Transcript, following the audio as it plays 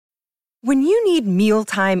When you need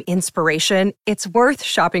mealtime inspiration, it's worth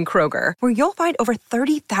shopping Kroger, where you'll find over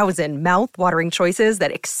 30,000 mouth-watering choices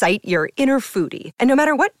that excite your inner foodie. And no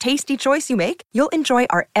matter what tasty choice you make, you'll enjoy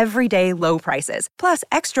our everyday low prices, plus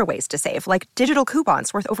extra ways to save, like digital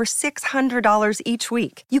coupons worth over $600 each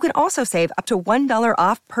week. You can also save up to $1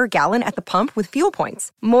 off per gallon at the pump with fuel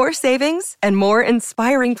points. More savings and more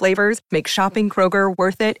inspiring flavors make shopping Kroger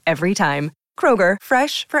worth it every time. Kroger,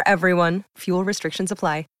 fresh for everyone. Fuel restrictions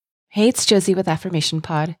apply. Hey, it's Josie with Affirmation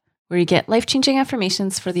Pod, where you get life-changing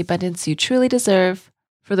affirmations for the abundance you truly deserve.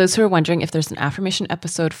 For those who are wondering if there's an affirmation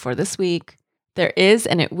episode for this week, there is,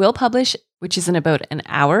 and it will publish, which is in about an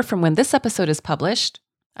hour from when this episode is published.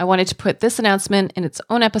 I wanted to put this announcement in its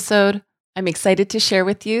own episode. I'm excited to share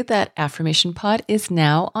with you that Affirmation Pod is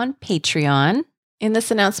now on Patreon. In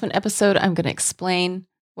this announcement episode, I'm going to explain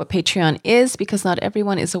what Patreon is because not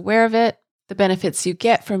everyone is aware of it, the benefits you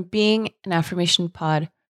get from being an Affirmation Pod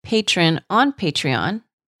patron on Patreon,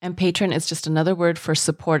 and patron is just another word for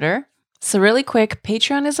supporter. So really quick,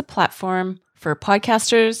 Patreon is a platform for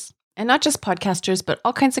podcasters, and not just podcasters, but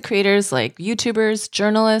all kinds of creators like YouTubers,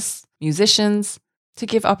 journalists, musicians, to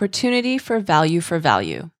give opportunity for value for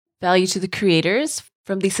value. Value to the creators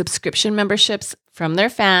from the subscription memberships from their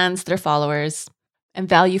fans, their followers, and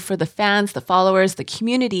value for the fans, the followers, the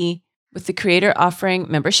community, with the creator offering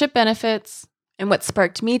membership benefits. And what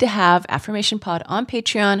sparked me to have Affirmation Pod on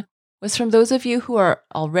Patreon was from those of you who are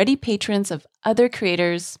already patrons of other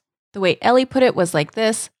creators. The way Ellie put it was like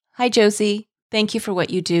this: "Hi, Josie. Thank you for what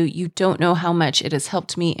you do. You don't know how much it has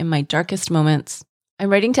helped me in my darkest moments. I'm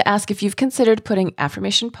writing to ask if you've considered putting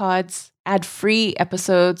Affirmation Pods, ad-free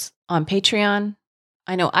episodes on Patreon.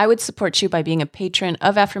 I know I would support you by being a patron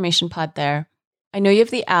of Affirmation Pod there. I know you have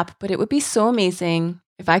the app, but it would be so amazing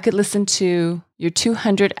if I could listen to your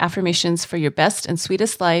 200 affirmations for your best and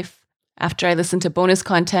sweetest life after I listen to bonus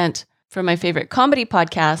content from my favorite comedy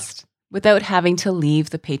podcast without having to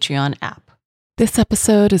leave the Patreon app." This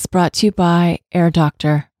episode is brought to you by Air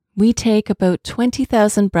Doctor. We take about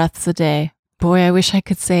 20,000 breaths a day. Boy, I wish I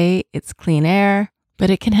could say it's clean air,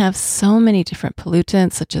 but it can have so many different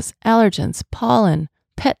pollutants such as allergens, pollen,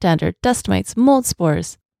 pet dander, dust mites, mold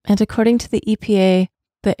spores. And according to the EPA,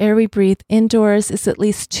 the air we breathe indoors is at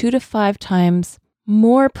least 2 to 5 times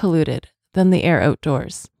more polluted than the air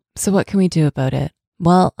outdoors. So what can we do about it?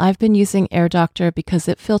 Well, I've been using Air Doctor because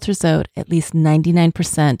it filters out at least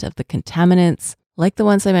 99% of the contaminants, like the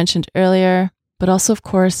ones I mentioned earlier, but also, of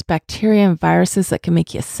course, bacteria and viruses that can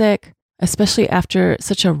make you sick, especially after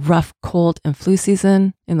such a rough cold and flu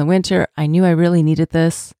season. In the winter, I knew I really needed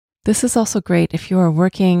this. This is also great if you are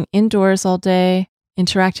working indoors all day,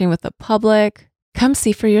 interacting with the public. Come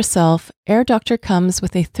see for yourself. Air Doctor comes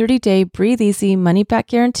with a 30-day breathe easy money-back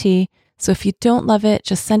guarantee. So if you don't love it,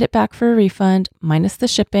 just send it back for a refund, minus the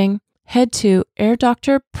shipping. Head to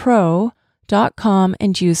airdoctorpro.com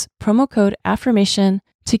and use promo code AFFIRMATION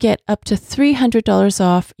to get up to $300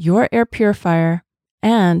 off your air purifier.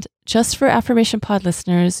 And just for Affirmation Pod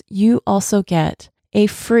listeners, you also get a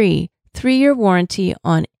free 3-year warranty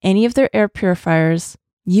on any of their air purifiers.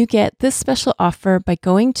 You get this special offer by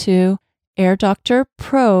going to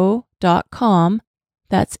airdoctorpro.com.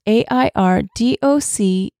 That's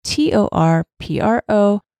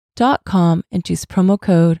airdoctorpro.com and use promo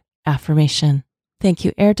code AFFIRMATION. Thank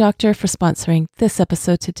you, Air Doctor, for sponsoring this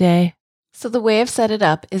episode today. So the way I've set it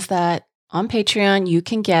up is that on Patreon, you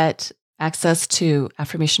can get access to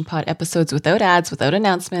Affirmation Pod episodes without ads, without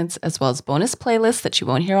announcements, as well as bonus playlists that you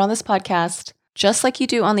won't hear on this podcast, just like you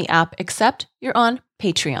do on the app, except you're on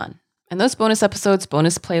Patreon. And those bonus episodes,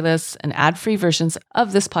 bonus playlists, and ad-free versions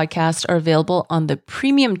of this podcast are available on the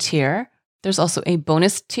premium tier. There's also a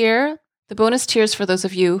bonus tier. The bonus tier is for those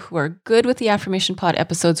of you who are good with the Affirmation Pod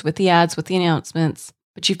episodes, with the ads, with the announcements,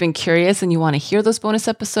 but you've been curious and you want to hear those bonus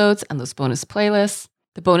episodes and those bonus playlists.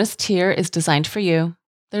 The bonus tier is designed for you.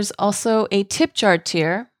 There's also a tip jar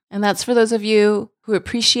tier, and that's for those of you who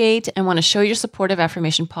appreciate and want to show your support of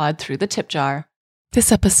Affirmation Pod through the tip jar.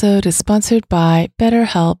 This episode is sponsored by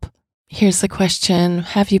BetterHelp. Here's the question: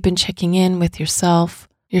 have you been checking in with yourself,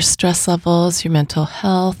 your stress levels, your mental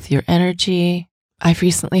health, your energy? I've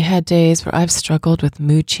recently had days where I've struggled with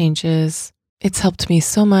mood changes. It's helped me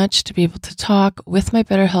so much to be able to talk with my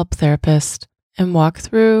BetterHelp therapist and walk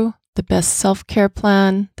through the best self-care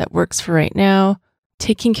plan that works for right now.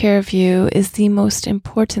 Taking care of you is the most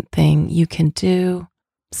important thing you can do.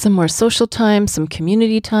 Some more social time, some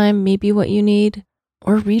community time, maybe what you need,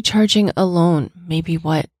 or recharging alone, maybe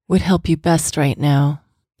what would help you best right now.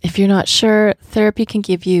 If you're not sure, therapy can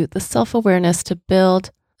give you the self-awareness to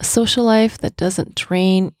build a social life that doesn't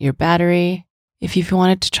drain your battery. If you've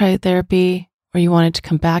wanted to try therapy or you wanted to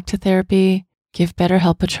come back to therapy, give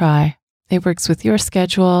BetterHelp a try. It works with your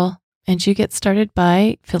schedule, and you get started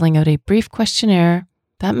by filling out a brief questionnaire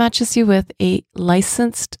that matches you with a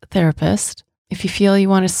licensed therapist. If you feel you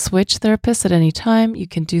want to switch therapists at any time, you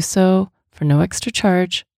can do so for no extra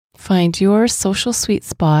charge. Find your social sweet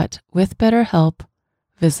spot with BetterHelp.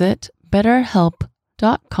 Visit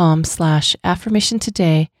betterhelp.com/affirmation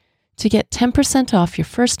today to get 10% off your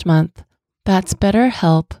first month. That's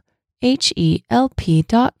BetterHelp,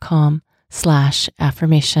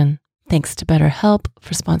 HELP.com/affirmation. Thanks to BetterHelp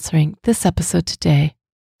for sponsoring this episode today.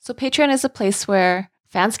 So Patreon is a place where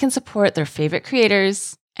fans can support their favorite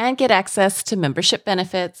creators and get access to membership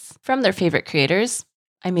benefits from their favorite creators.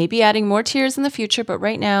 I may be adding more tiers in the future, but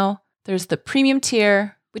right now there's the premium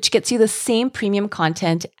tier, which gets you the same premium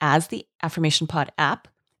content as the Affirmation Pod app.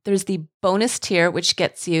 There's the bonus tier, which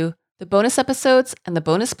gets you the bonus episodes and the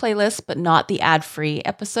bonus playlist, but not the ad-free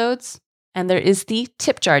episodes. And there is the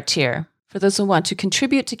tip jar tier for those who want to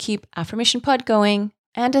contribute to keep Affirmation Pod going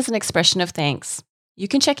and as an expression of thanks. You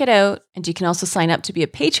can check it out, and you can also sign up to be a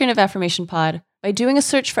patron of Affirmation Pod by doing a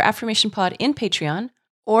search for Affirmation Pod in Patreon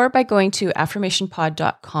or by going to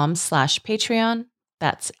affirmationpod.com/Patreon.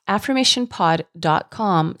 That's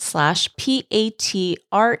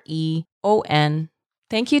affirmationpod.com/PATREON.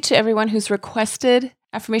 Thank you to everyone who's requested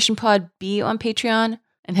Affirmation Pod be on Patreon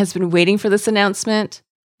and has been waiting for this announcement.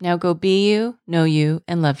 Now go be you, know you,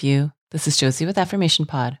 and love you. This is Josie with Affirmation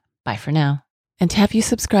Pod. Bye for now. And have you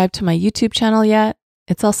subscribed to my YouTube channel yet?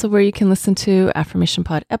 It's also where you can listen to Affirmation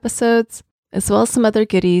Pod episodes, as well as some other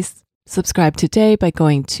goodies. Subscribe today by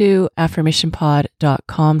going to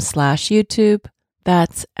affirmationpod.com/YouTube.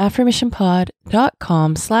 That's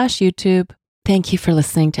affirmationpod.com/YouTube. Thank you for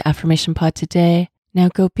listening to Affirmation Pod today. Now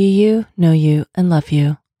go be you, know you, and love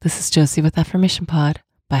you. This is Josie with Affirmation Pod.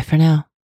 Bye for now.